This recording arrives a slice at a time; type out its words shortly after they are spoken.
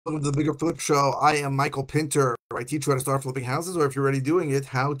Welcome to the Bigger Flip Show. I am Michael Pinter. I teach you how to start flipping houses, or if you're already doing it,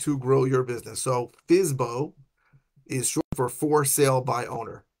 how to grow your business. So FSBO is short for sale by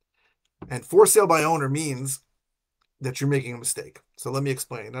owner. And for sale by owner means that you're making a mistake. So let me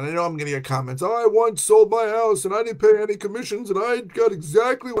explain. And I know I'm going to get comments. Oh, I once sold my house and I didn't pay any commissions and I got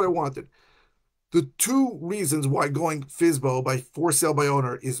exactly what I wanted. The two reasons why going FSBO by for sale by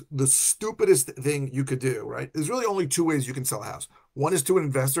owner is the stupidest thing you could do, right? There's really only two ways you can sell a house. One is to an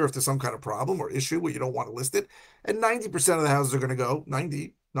investor if there's some kind of problem or issue where you don't want to list it. And 90% of the houses are going to go,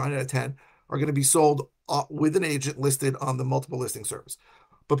 9 out of 10, are going to be sold with an agent listed on the multiple listing service.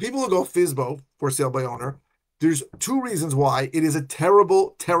 But people who go FSBO, for sale by owner, there's two reasons why it is a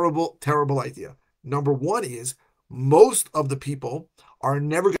terrible, terrible, terrible idea. Number one is most of the people are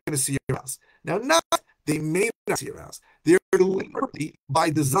never going to see your house. Now, not they may not see your house. They're deliberately, by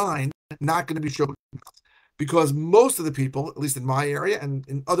design, not going to be showing your house. Because most of the people, at least in my area and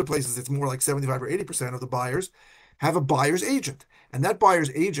in other places, it's more like 75 or 80% of the buyers have a buyer's agent. And that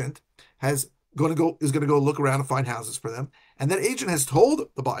buyer's agent is going to go look around and find houses for them. And that agent has told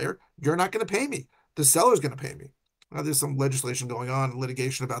the buyer, you're not going to pay me. The seller's going to pay me. Now, there's some legislation going on and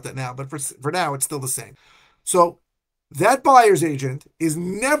litigation about that now, but for now, it's still the same. So that buyer's agent is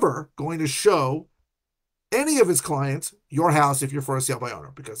never going to show any of his clients your house if you're for a sale by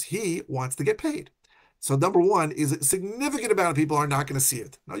owner because he wants to get paid. So number one is a significant amount of people are not going to see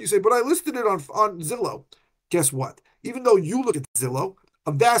it. Now you say, but I listed it on Zillow. Guess what? Even though you look at Zillow,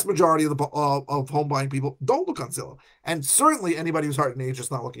 a vast majority of home buying people don't look on Zillow. And certainly anybody who's heart and age is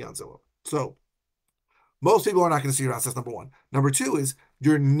not looking on Zillow. So most people are not going to see your house. That's number one. Number two is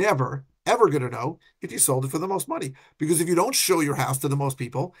you're never, ever going to know if you sold it for the most money. Because if you don't show your house to the most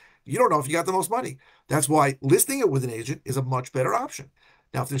people, you don't know if you got the most money. That's why listing it with an agent is a much better option.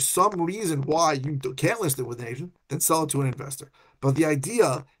 Now, if there's some reason why you can't list it with an agent, then sell it to an investor. But the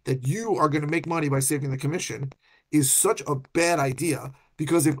idea that you are going to make money by saving the commission is such a bad idea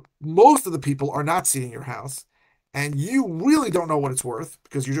because if most of the people are not seeing your house, and you really don't know what it's worth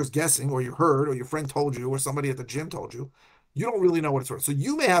because you're just guessing or you heard or your friend told you or somebody at the gym told you, you don't really know what it's worth. So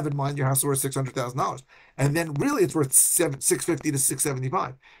you may have in mind your house is worth $600,000 and then really it's worth 650 to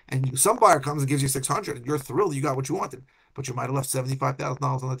 675. And some buyer comes and gives you 600 and you're thrilled you got what you wanted, but you might have left $75,000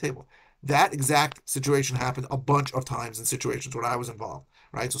 on the table. That exact situation happened a bunch of times in situations where I was involved,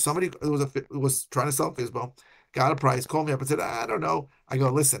 right? So somebody was trying to sell FSBO, got a price, called me up and said, I don't know. I go,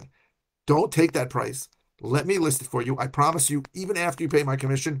 listen, don't take that price. Let me list it for you. I promise you, even after you pay my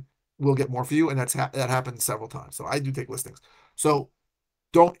commission, we'll get more for you. And that happened several times. So I do take listings. So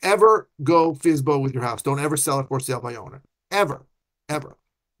don't ever go FSBO with your house. Don't ever sell it for sale by owner. Ever, ever.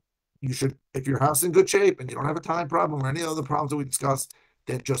 You should, if your house is in good shape and you don't have a time problem or any other problems that we discussed,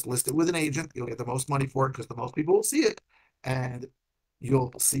 then just list it with an agent. You'll get the most money for it because the most people will see it. And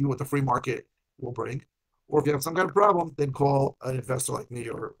you'll see what the free market will bring. Or if you have some kind of problem, then call an investor like me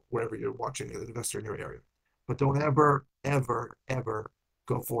or wherever you're watching, an investor in your area. But don't ever, ever, ever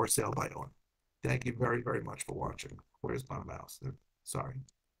go for sale by owner. Thank you very, very much for watching. Where's my mouse? Sorry.